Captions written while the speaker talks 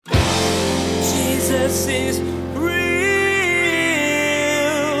Jesus is real.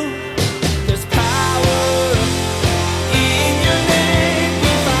 There's power in your name.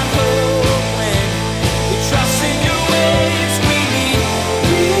 We find hope when we trust in your ways. We need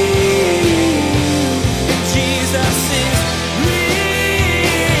real. Jesus is real.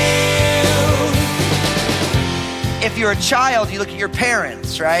 If you're a child, you look at your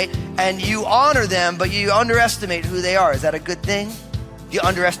parents, right? And you honor them, but you underestimate who they are. Is that a good thing? You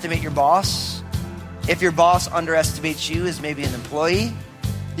underestimate your boss. If your boss underestimates you as maybe an employee,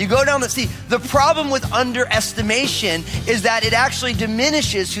 you go down the problem with underestimation is that it actually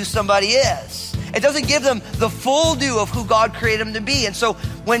diminishes who somebody is. It doesn't give them the full due of who God created them to be. And so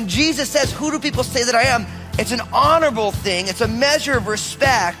when Jesus says, who do people say that I am? It's an honorable thing. It's a measure of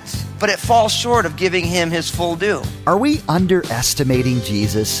respect, but it falls short of giving him his full due. Are we underestimating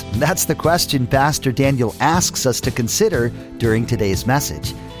Jesus? That's the question Pastor Daniel asks us to consider during today's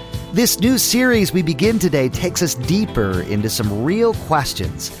message. This new series we begin today takes us deeper into some real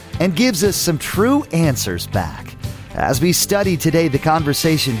questions and gives us some true answers back. As we study today the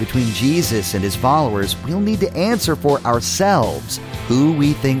conversation between Jesus and his followers, we'll need to answer for ourselves who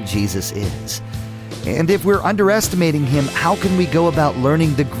we think Jesus is. And if we're underestimating him, how can we go about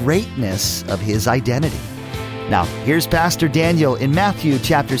learning the greatness of his identity? Now, here's Pastor Daniel in Matthew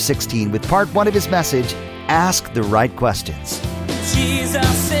chapter 16 with part 1 of his message, Ask the Right Questions.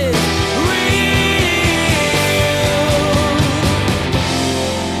 Jesus is real.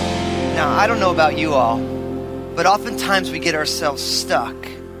 Now, I don't know about you all, but oftentimes we get ourselves stuck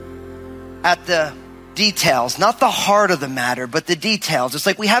at the details, not the heart of the matter, but the details. It's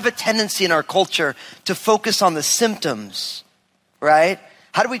like we have a tendency in our culture to focus on the symptoms, right?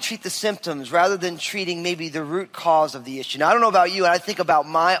 How do we treat the symptoms rather than treating maybe the root cause of the issue? Now, I don't know about you, and I think about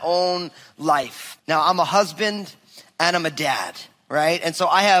my own life. Now, I'm a husband and I'm a dad, right? And so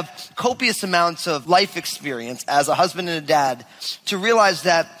I have copious amounts of life experience as a husband and a dad to realize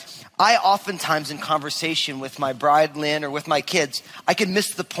that I oftentimes in conversation with my bride, Lynn, or with my kids, I can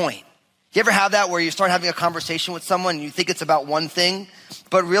miss the point. You ever have that where you start having a conversation with someone and you think it's about one thing,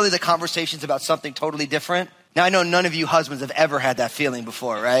 but really the conversation's about something totally different? Now, I know none of you husbands have ever had that feeling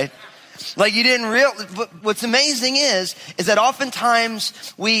before, right? Like you didn't but what's amazing is that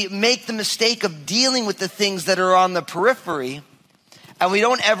oftentimes we make the mistake of dealing with the things that are on the periphery and we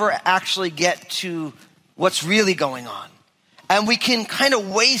don't ever actually get to what's really going on. And we can kind of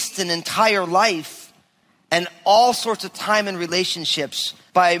waste an entire life and all sorts of time in relationships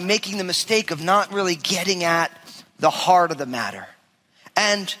by making the mistake of not really getting at the heart of the matter.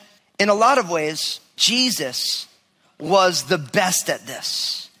 And in a lot of ways, Jesus was the best at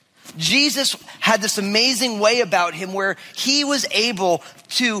this. Jesus had this amazing way about him where he was able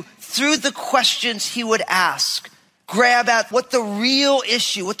to, through the questions he would ask, grab at what the real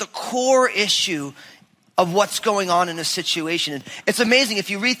issue, what the core issue of what's going on in a situation. And it's amazing if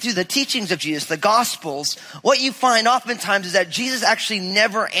you read through the teachings of Jesus, the Gospels, what you find oftentimes is that Jesus actually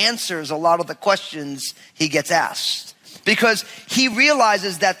never answers a lot of the questions he gets asked. Because he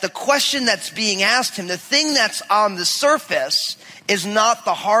realizes that the question that's being asked him, the thing that's on the surface is not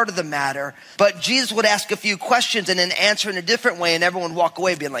the heart of the matter, but Jesus would ask a few questions and then answer in a different way and everyone would walk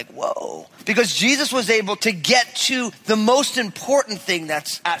away being like, whoa. Because Jesus was able to get to the most important thing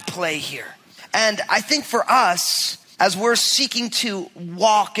that's at play here. And I think for us, as we're seeking to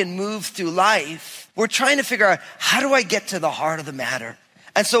walk and move through life, we're trying to figure out, how do I get to the heart of the matter?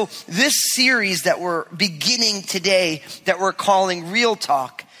 And so this series that we're beginning today, that we're calling Real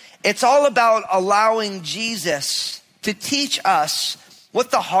Talk, it's all about allowing Jesus to teach us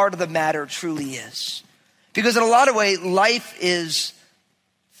what the heart of the matter truly is. Because in a lot of ways, life is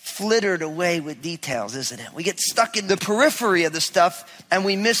flittered away with details, isn't it? We get stuck in the periphery of the stuff and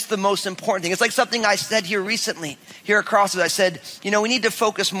we miss the most important thing. It's like something I said here recently, here across it. I said, we need to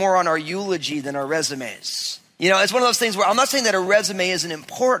focus more on our eulogy than our resumes. It's one of those things where I'm not saying that a resume isn't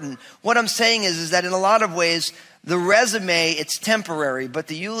important. What I'm saying is that in a lot of ways, the resume, it's temporary, but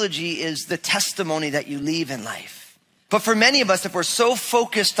the eulogy is the testimony that you leave in life. But for many of us, if we're so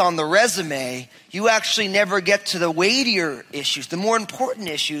focused on the resume, you actually never get to the weightier issues, the more important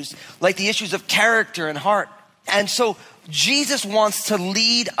issues, like the issues of character and heart. And so Jesus wants to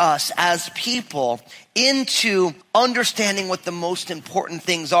lead us as people into understanding what the most important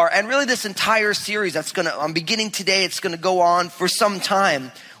things are. And really this entire series I'm beginning today, it's going to go on for some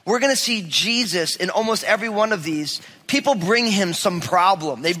time. We're going to see Jesus in almost every one of these. People bring him some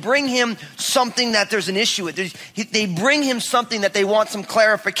problem. They bring him something that there's an issue with. They bring him something that they want some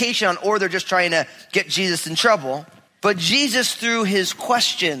clarification on, or they're just trying to get Jesus in trouble. But Jesus, through his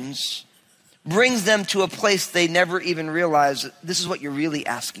questions, brings them to a place they never even realize this is what you're really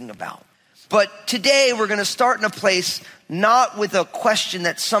asking about. But today we're going to start in a place not with a question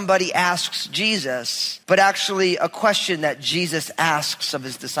that somebody asks Jesus, but actually a question that Jesus asks of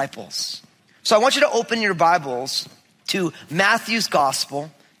his disciples. So I want you to open your Bibles to Matthew's Gospel,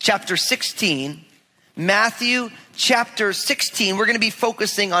 chapter 16. Matthew chapter 16, we're going to be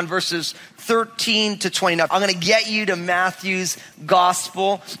focusing on verses 13 to 29. I'm going to get you to Matthew's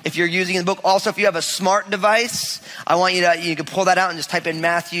Gospel if you're using the book. Also, if you have a smart device, I want you can pull that out and just type in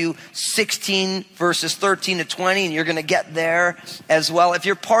Matthew 16 verses 13 to 20, and you're going to get there as well. If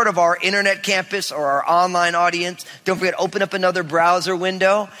you're part of our internet campus or our online audience, don't forget, open up another browser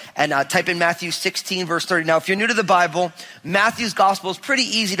window and type in Matthew 16 verse 30. Now, if you're new to the Bible, Matthew's Gospel is pretty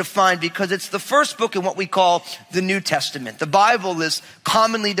easy to find because it's the first book in what we call the New Testament. The Bible is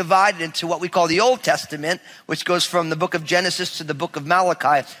commonly divided into what we call the Old Testament, which goes from the book of Genesis to the book of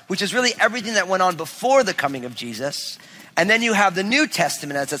Malachi, which is really everything that went on before the coming of Jesus. And then you have the New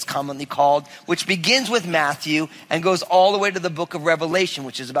Testament, as it's commonly called, which begins with Matthew and goes all the way to the book of Revelation,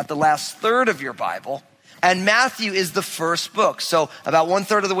 which is about the last third of your Bible. And Matthew is the first book. So about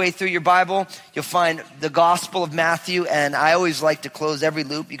 1/3 of the way through your Bible, you'll find the Gospel of Matthew. And I always like to close every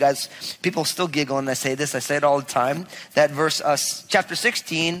loop. You guys, people still giggle when I say this. I say it all the time. That chapter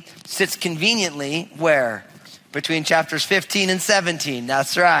 16 sits conveniently where? Between chapters 15 and 17.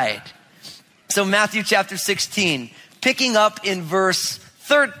 That's right. So Matthew chapter 16, picking up in verse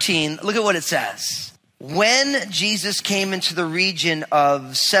 13, look at what it says. When Jesus came into the region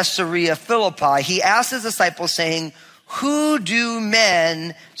of Caesarea Philippi, he asked his disciples saying, "Who do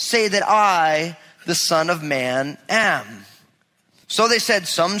men say that I, the Son of Man, am?" So they said,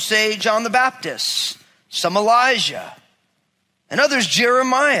 "Some say John the Baptist, some Elijah, and others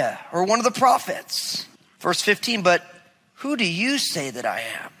Jeremiah or one of the prophets." Verse 15, "But who do you say that I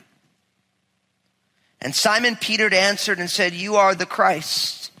am?" And Simon Peter answered and said, "You are the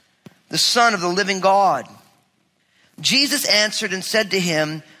Christ, the Son of the living God." Jesus answered and said to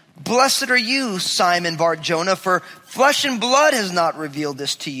him, "Blessed are you, Simon Bar-Jonah, for flesh and blood has not revealed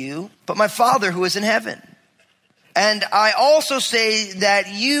this to you, but my Father who is in heaven. And I also say that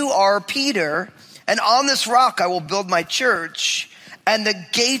you are Peter, and on this rock I will build my church, and the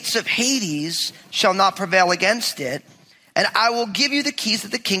gates of Hades shall not prevail against it. And I will give you the keys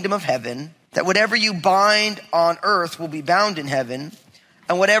of the kingdom of heaven, that whatever you bind on earth will be bound in heaven,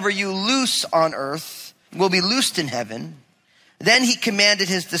 and whatever you loose on earth will be loosed in heaven." Then he commanded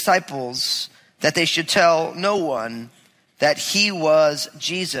his disciples that they should tell no one that he was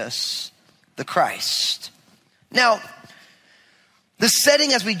Jesus the Christ. Now, the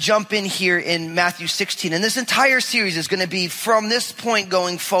setting as we jump in here in Matthew 16, and this entire series is going to be from this point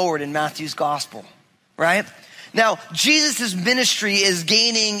going forward in Matthew's Gospel, right? Now, Jesus' ministry is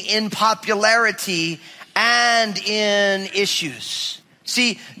gaining in popularity and in issues.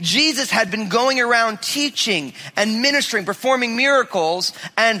 See, Jesus had been going around teaching and ministering, performing miracles,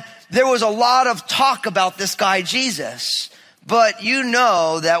 and there was a lot of talk about this guy, Jesus. But you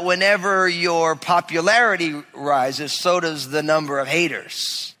know that whenever your popularity rises, so does the number of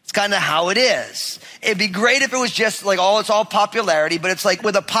haters. It's kind of how it is. It'd be great if it was just like, it's all popularity, but it's like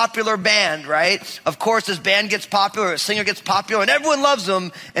with a popular band, right? Of course, this band gets popular, a singer gets popular, and everyone loves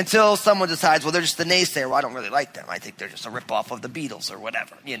them until someone decides, well, they're just the naysayer. Well, I don't really like them. I think they're just a ripoff of the Beatles or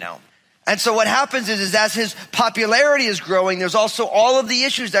whatever, you know. And so what happens is as his popularity is growing, there's also all of the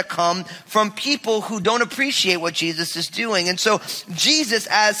issues that come from people who don't appreciate what Jesus is doing. And so Jesus,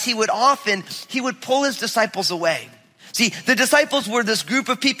 as he would pull his disciples away. See, the disciples were this group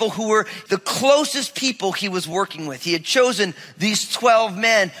of people who were the closest people he was working with. He had chosen these 12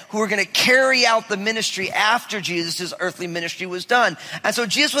 men who were going to carry out the ministry after Jesus' earthly ministry was done. And so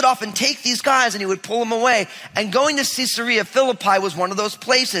Jesus would often take these guys and he would pull them away. And going to Caesarea Philippi was one of those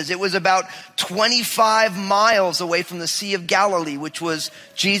places. It was about 25 miles away from the Sea of Galilee, which was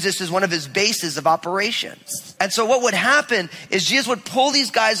one of his bases of operations. And so what would happen is Jesus would pull these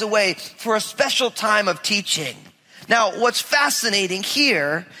guys away for a special time of teaching. Now, what's fascinating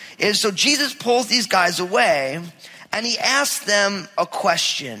here is, so Jesus pulls these guys away and he asks them a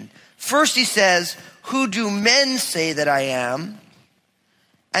question. First he says, "Who do men say that I am?"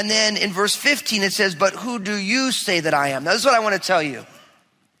 And then in verse 15 it says, "But who do you say that I am?" Now this is what I want to tell you.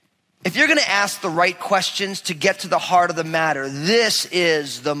 If you're going to ask the right questions to get to the heart of the matter, this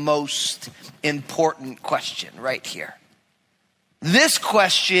is the most important question right here. This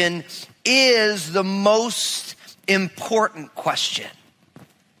question is the most important question.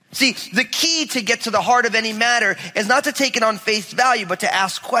 See, the key to get to the heart of any matter is not to take it on face value, but to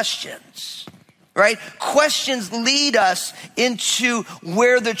ask questions. right? Questions lead us into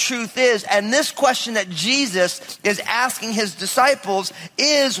where the truth is. And this question that Jesus is asking his disciples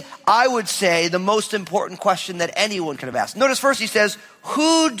is, I would say, the most important question that anyone could have asked. Notice first he says,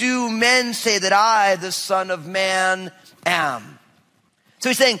 who do men say that I, the Son of Man, am? So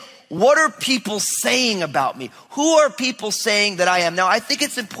he's saying, what are people saying about me? Who are people saying that I am? Now, I think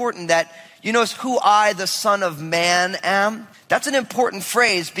it's important that you notice who I, the Son of Man, am. That's an important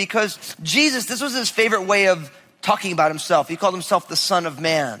phrase because Jesus, this was his favorite way of talking about himself. He called himself the Son of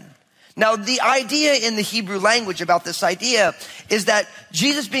Man. Now, the idea in the Hebrew language about this idea is that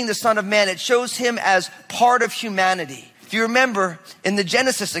Jesus being the Son of Man, it shows him as part of humanity. If you remember in the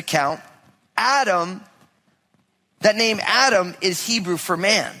Genesis account, Adam, that name Adam is Hebrew for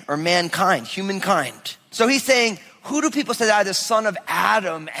man or mankind, humankind. So he's saying, who do people say that I, the son of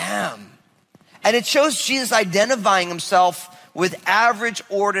Adam, am? And it shows Jesus identifying himself with average,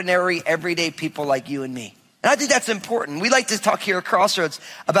 ordinary, everyday people like you and me. And I think that's important. We like to talk here at Crossroads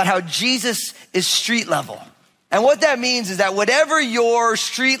about how Jesus is street level. And what that means is that whatever your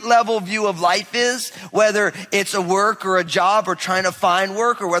street level view of life is, whether it's a work or a job or trying to find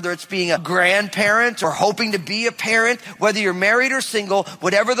work, or whether it's being a grandparent or hoping to be a parent, whether you're married or single,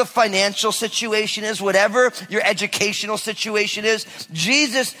 whatever the financial situation is, whatever your educational situation is,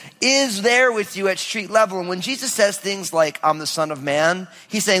 Jesus is there with you at street level. And when Jesus says things like, I'm the Son of Man,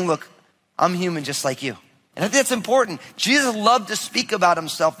 he's saying, look, I'm human just like you. And I think that's important. Jesus loved to speak about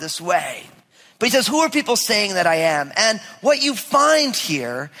himself this way. But he says, who are people saying that I am? And what you find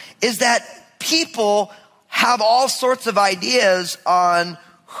here is that people have all sorts of ideas on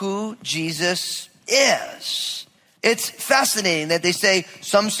who Jesus is. It's fascinating that they say,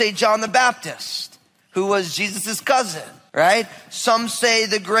 some say John the Baptist, who was Jesus' cousin, right? Some say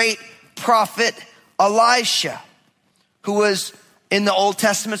the great prophet Elisha, who was in the Old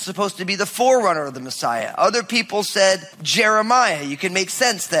Testament supposed to be the forerunner of the Messiah. Other people said Jeremiah. You can make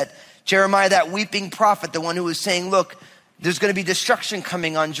sense that Jeremiah, that weeping prophet, the one who was saying, look, there's going to be destruction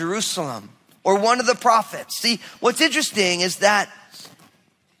coming on Jerusalem. Or one of the prophets. See, what's interesting is that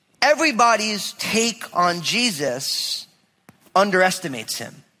everybody's take on Jesus underestimates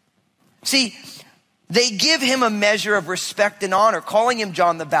him. See, they give him a measure of respect and honor, calling him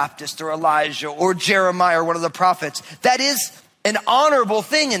John the Baptist or Elijah or Jeremiah or one of the prophets. That is an honorable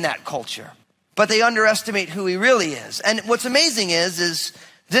thing in that culture. But they underestimate who he really is. And what's amazing is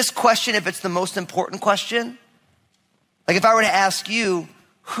this question, if it's the most important question, like if I were to ask you,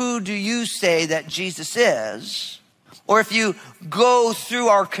 who do you say that Jesus is? Or if you go through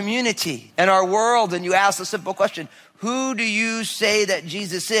our community and our world and you ask a simple question, who do you say that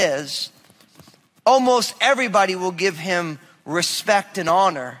Jesus is? Almost everybody will give him respect and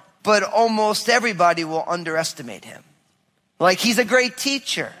honor, but almost everybody will underestimate him. Like he's a great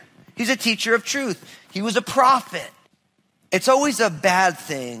teacher. He's a teacher of truth. He was a prophet. It's always a bad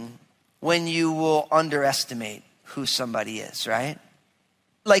thing when you will underestimate who somebody is, right?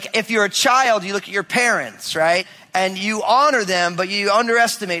 Like if you're a child, you look at your parents, right? And you honor them, but you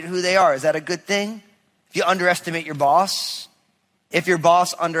underestimate who they are. Is that a good thing? If you underestimate your boss, if your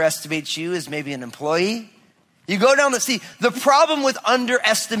boss underestimates you as maybe an employee, you go down the problem with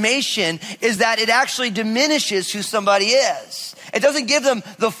underestimation is that it actually diminishes who somebody is. It doesn't give them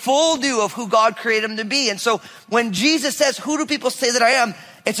the full due of who God created them to be. And so when Jesus says, who do people say that I am?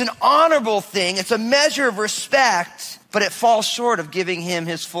 It's an honorable thing. It's a measure of respect, but it falls short of giving him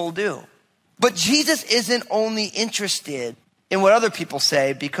his full due. But Jesus isn't only interested in what other people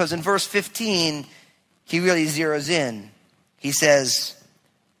say, because in verse 15, he really zeroes in. He says,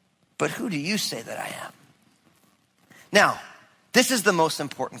 but who do you say that I am? Now, this is the most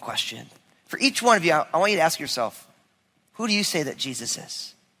important question. For each one of you, I want you to ask yourself, who do you say that Jesus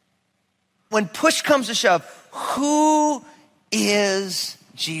is? When push comes to shove, who is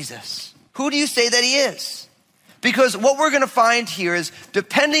Jesus? Who do you say that he is? Because what we're going to find here is,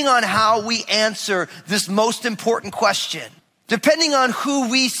 depending on how we answer this most important question, depending on who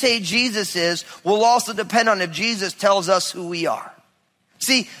we say Jesus is, will also depend on if Jesus tells us who we are.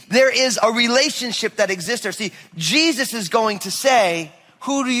 See, there is a relationship that exists there. See, Jesus is going to say,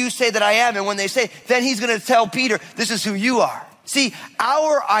 who do you say that I am? And when they say, then he's going to tell Peter, this is who you are. See,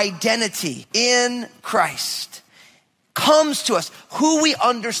 our identity in Christ comes to us, who we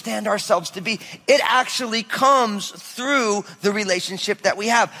understand ourselves to be. It actually comes through the relationship that we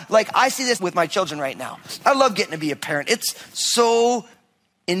have. Like I see this with my children right now. I love getting to be a parent. It's so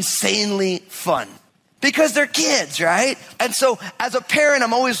insanely fun. Because they're kids, right? And so as a parent,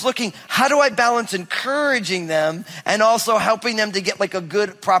 I'm always looking, how do I balance encouraging them and also helping them to get like a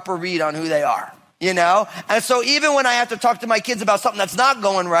good, proper read on who they are? you know? And so even when I have to talk to my kids about something that's not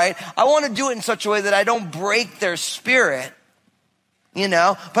going right, I want to do it in such a way that I don't break their spirit, you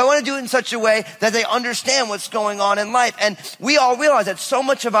know? But I want to do it in such a way that they understand what's going on in life. And we all realize that so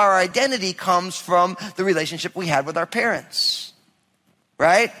much of our identity comes from the relationship we had with our parents,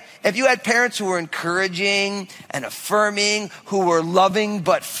 right? If you had parents who were encouraging and affirming, who were loving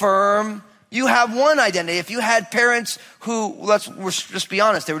but firm, you have one identity. If you had parents who, let's just be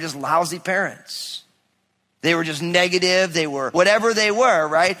honest, they were just lousy parents. They were just negative. They were whatever they were,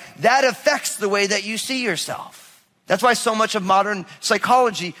 right? That affects the way that you see yourself. That's why so much of modern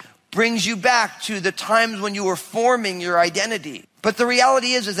psychology brings you back to the times when you were forming your identity. But the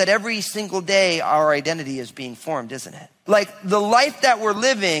reality is that every single day our identity is being formed, isn't it? Like the life that we're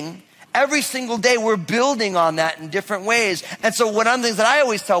living, every single day we're building on that in different ways. And so one of the things that I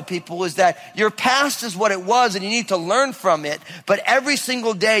always tell people is that your past is what it was and you need to learn from it. But every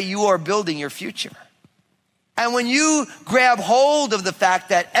single day you are building your future. And when you grab hold of the fact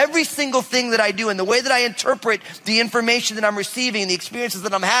that every single thing that I do and the way that I interpret the information that I'm receiving, the experiences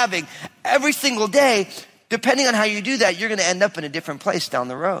that I'm having, every single day, depending on how you do that, you're going to end up in a different place down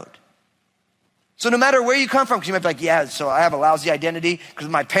the road. So no matter where you come from, because you might be like, yeah, so I have a lousy identity because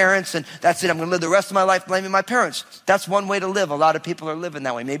of my parents and that's it. I'm going to live the rest of my life blaming my parents. That's one way to live. A lot of people are living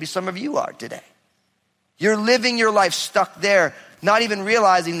that way. Maybe some of you are today. You're living your life stuck there, not even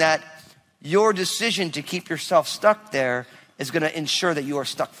realizing that your decision to keep yourself stuck there is going to ensure that you are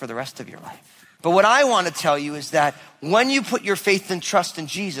stuck for the rest of your life. But what I want to tell you is that when you put your faith and trust in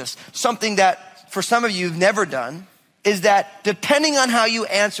Jesus, something that for some of you you've never done, is that depending on how you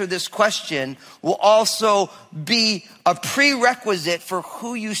answer this question will also be a prerequisite for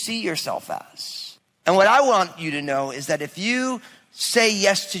who you see yourself as. And what I want you to know is that if you say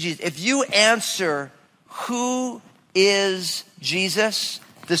yes to Jesus, if you answer who is Jesus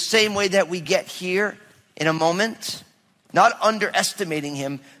the same way that we get here in a moment, not underestimating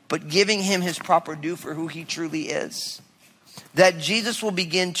him, but giving him his proper due for who he truly is, that Jesus will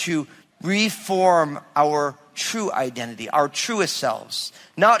begin to reform our true identity, our truest selves,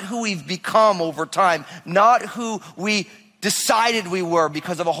 not who we've become over time, not who we decided we were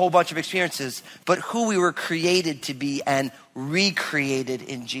because of a whole bunch of experiences, but who we were created to be and recreated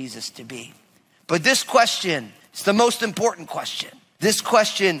in Jesus to be. But this question is the most important question. This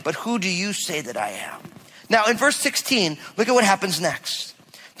question, but who do you say that I am? Now in verse 16, look at what happens next.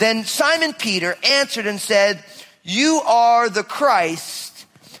 Then Simon Peter answered and said, "You are the Christ,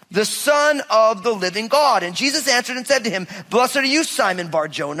 the Son of the living God." And Jesus answered and said to him, "Blessed are you, Simon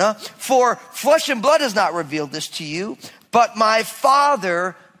Bar-Jonah, for flesh and blood has not revealed this to you, but my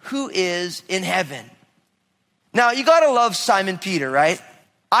Father who is in heaven." Now, you gotta love Simon Peter, right?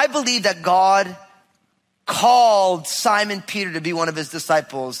 I believe that God called Simon Peter to be one of his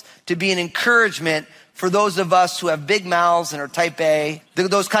disciples, to be an encouragement for those of us who have big mouths and are type A,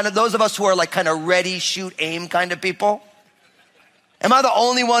 those of us who are like kind of ready, shoot, aim kind of people. Am I the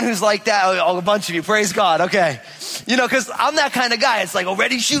only one who's like that? Oh, a bunch of you. Praise God. Okay. You know, because I'm that kind of guy. It's like, oh,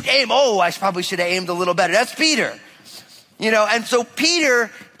 ready, shoot, aim. Oh, I probably should have aimed a little better. That's Peter. You know, and so Peter,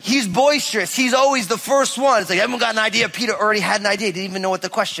 he's boisterous. He's always the first one. It's like, everyone got an idea. Peter already had an idea. He didn't even know what the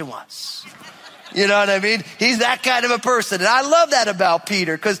question was. You know what I mean? He's that kind of a person. And I love that about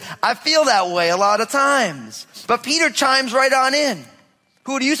Peter because I feel that way a lot of times. But Peter chimes right on in.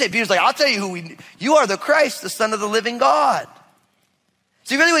 Who do you say? Peter's like, I'll tell you who you are, the Christ, the Son of the living God.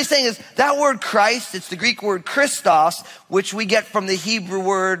 See, really what he's saying is that word Christ, it's the Greek word Christos, which we get from the Hebrew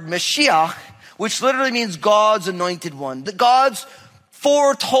word Mashiach, which literally means God's anointed one, the God's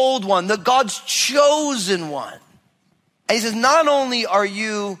foretold one, the God's chosen one. And he says, not only are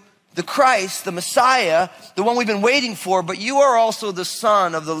you the Christ, the Messiah, the one we've been waiting for, but you are also the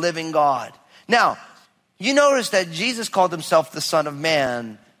Son of the living God. Now, you notice that Jesus called himself the Son of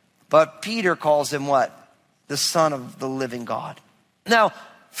Man, but Peter calls him what? The Son of the living God. Now,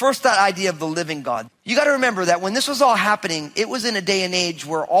 first that idea of the living God. You got to remember that when this was all happening, it was in a day and age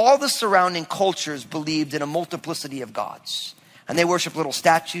where all the surrounding cultures believed in a multiplicity of gods. And they worship little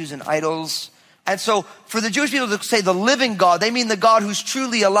statues and idols. And so for the Jewish people to say the living God, they mean the God who's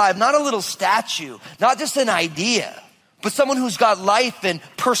truly alive, not a little statue, not just an idea, but someone who's got life and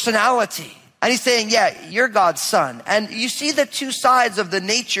personality. And he's saying, yeah, you're God's son. And you see the two sides of the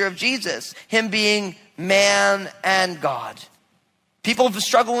nature of Jesus, him being man and God. People have been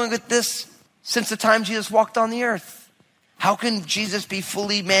struggling with this since the time Jesus walked on the earth. How can Jesus be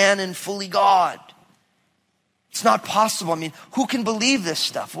fully man and fully God? It's not possible. I mean, who can believe this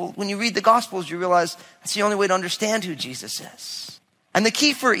stuff? Well, when you read the Gospels, you realize that's the only way to understand who Jesus is. And the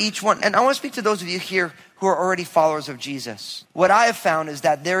key for each one, and I want to speak to those of you here who are already followers of Jesus. What I have found is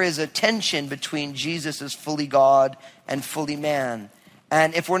that there is a tension between Jesus as fully God and fully man.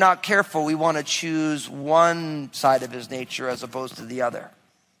 And if we're not careful, we want to choose one side of his nature as opposed to the other.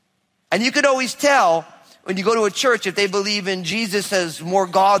 And you could always tell when you go to a church if they believe in Jesus as more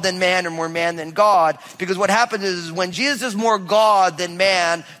God than man or more man than God. Because what happens is when Jesus is more God than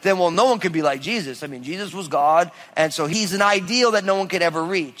man, then well, no one can be like Jesus. I mean, Jesus was God, and so he's an ideal that no one could ever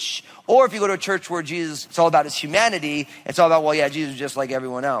reach. Or if you go to a church where Jesus, it's all about his humanity, it's all about, well, yeah, Jesus is just like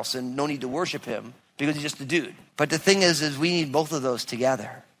everyone else, and no need to worship him because he's just a dude. But the thing is we need both of those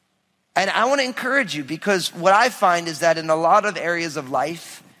together. And I want to encourage you because what I find is that in a lot of areas of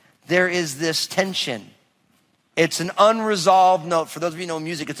life, there is this tension. It's an unresolved note. For those of you who know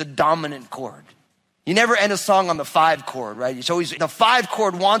music, it's a dominant chord. You never end a song on the 5 chord, right? It's always, the 5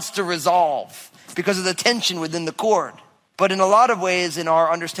 chord wants to resolve because of the tension within the chord. But in a lot of ways, in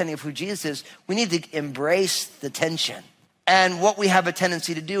our understanding of who Jesus is, we need to embrace the tension. And what we have a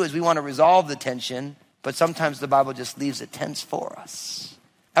tendency to do is we want to resolve the tension, but sometimes the Bible just leaves it tense for us.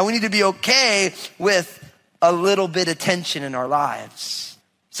 And we need to be okay with a little bit of tension in our lives.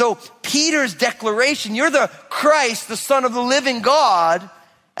 So Peter's declaration, you're the Christ, the Son of the living God.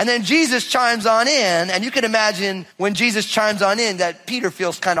 And then Jesus chimes on in. And you can imagine when Jesus chimes on in that Peter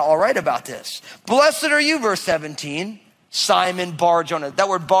feels kind of all right about this. Blessed are you, verse 17, Simon Bar Jonah. That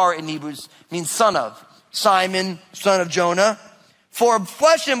word bar in Hebrew means son of. Simon, son of Jonah. For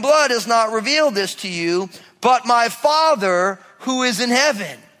flesh and blood has not revealed this to you, but my Father who is in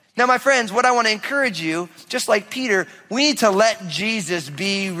heaven. Now, my friends, what I want to encourage you, just like Peter, we need to let Jesus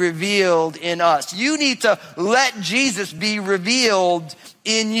be revealed in us. You need to let Jesus be revealed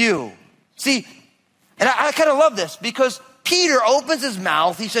in you. See, and I kind of love this because Peter opens his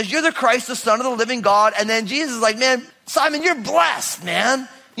mouth. He says, you're the Christ, the Son of the living God. And then Jesus is like, man, Simon, you're blessed, man.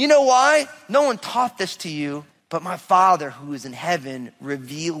 You know why? No one taught this to you, but my Father who is in heaven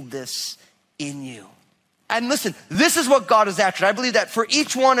revealed this in you. And listen, this is what God is after. I believe that for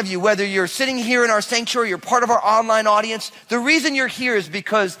each one of you, whether you're sitting here in our sanctuary, you're part of our online audience, the reason you're here is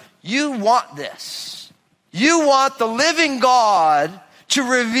because you want this. You want the living God to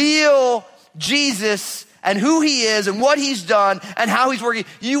reveal Jesus and who he is and what he's done and how he's working.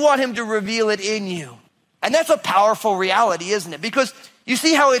 You want him to reveal it in you. And that's a powerful reality, isn't it? Because you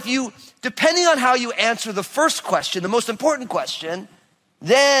see how if you, depending on how you answer the first question, the most important question,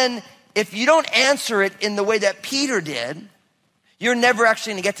 then if you don't answer it in the way that Peter did, you're never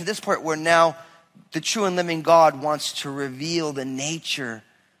actually going to get to this point where now the true and living God wants to reveal the nature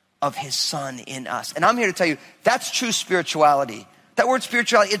of his Son in us. And I'm here to tell you, that's true spirituality. That word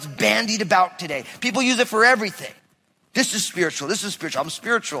spirituality, it's bandied about today. People use it for everything. This is spiritual. This is spiritual. I'm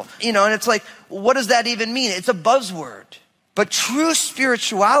spiritual. You know, and it's like, what does that even mean? It's a buzzword. But true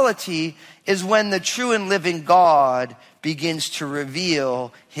spirituality is when the true and living God begins to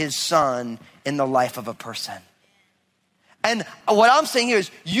reveal his Son in the life of a person. And what I'm saying here is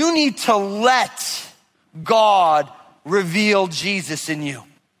you need to let God reveal Jesus in you.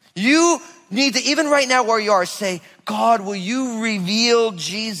 You need to, even right now where you are, say, God, will you reveal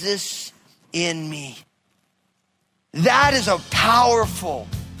Jesus in me? That is a powerful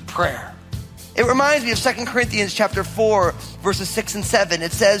prayer. It reminds me of 2 Corinthians chapter 4, verses 6 and 7.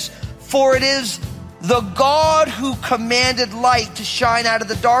 It says, for it is the God who commanded light to shine out of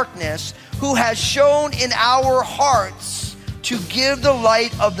the darkness, who has shown in our hearts to give the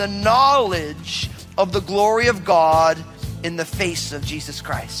light of the knowledge of the glory of God in the face of Jesus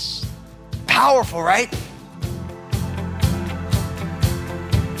Christ. Powerful, right?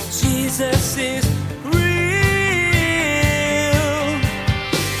 Jesus is real.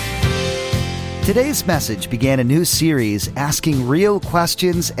 Today's message began a new series asking real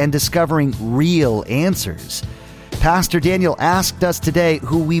questions and discovering real answers. Pastor Daniel asked us today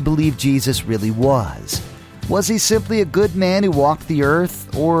who we believe Jesus really was. Was he simply a good man who walked the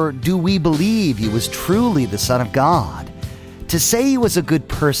earth, or do we believe he was truly the Son of God? To say he was a good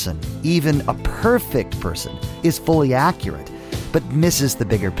person, even a perfect person, is fully accurate, but misses the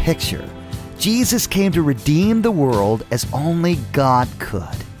bigger picture. Jesus came to redeem the world as only God could.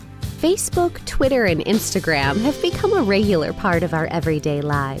 Facebook, Twitter, and Instagram have become a regular part of our everyday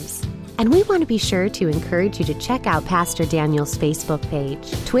lives. And we want to be sure to encourage you to check out Pastor Daniel's Facebook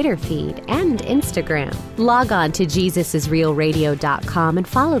page, Twitter feed, and Instagram. Log on to JesusIsRealRadio.com and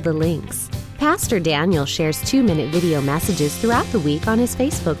follow the links. Pastor Daniel shares 2-minute video messages throughout the week on his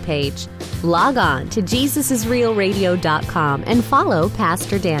Facebook page. Log on to JesusIsRealRadio.com and follow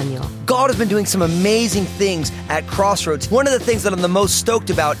Pastor Daniel. God has been doing some amazing things at Crossroads. One of the things that I'm the most stoked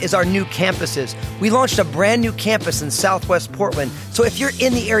about is our new campuses. We launched a brand new campus in Southwest Portland. So if you're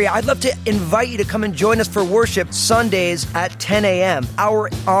in the area, I'd love to invite you to come and join us for worship Sundays at 10 a.m. Our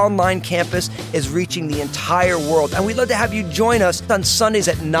online campus is reaching the entire world, and we'd love to have you join us on Sundays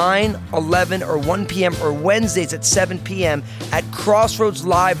at 9, 11, or 1 p.m. or Wednesdays at 7 p.m. at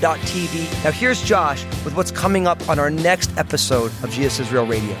crossroadslive.tv. Now here's Josh with what's coming up on our next episode of Jesus is Real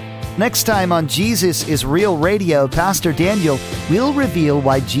Radio. Next time on Jesus is Real Radio, Pastor Daniel will reveal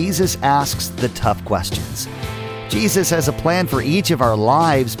why Jesus asks the tough questions. Jesus has a plan for each of our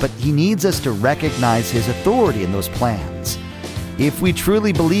lives, but he needs us to recognize his authority in those plans. If we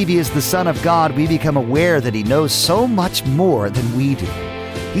truly believe he is the Son of God, we become aware that he knows so much more than we do.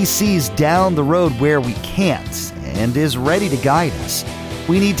 He sees down the road where we can't and is ready to guide us.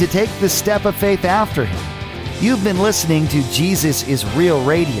 We need to take the step of faith after him. You've been listening to Jesus is Real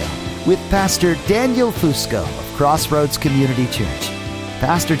Radio with Pastor Daniel Fusco of Crossroads Community Church.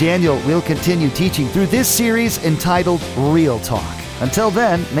 Pastor Daniel will continue teaching through this series entitled Real Talk. Until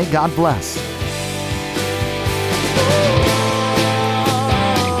then, may God bless.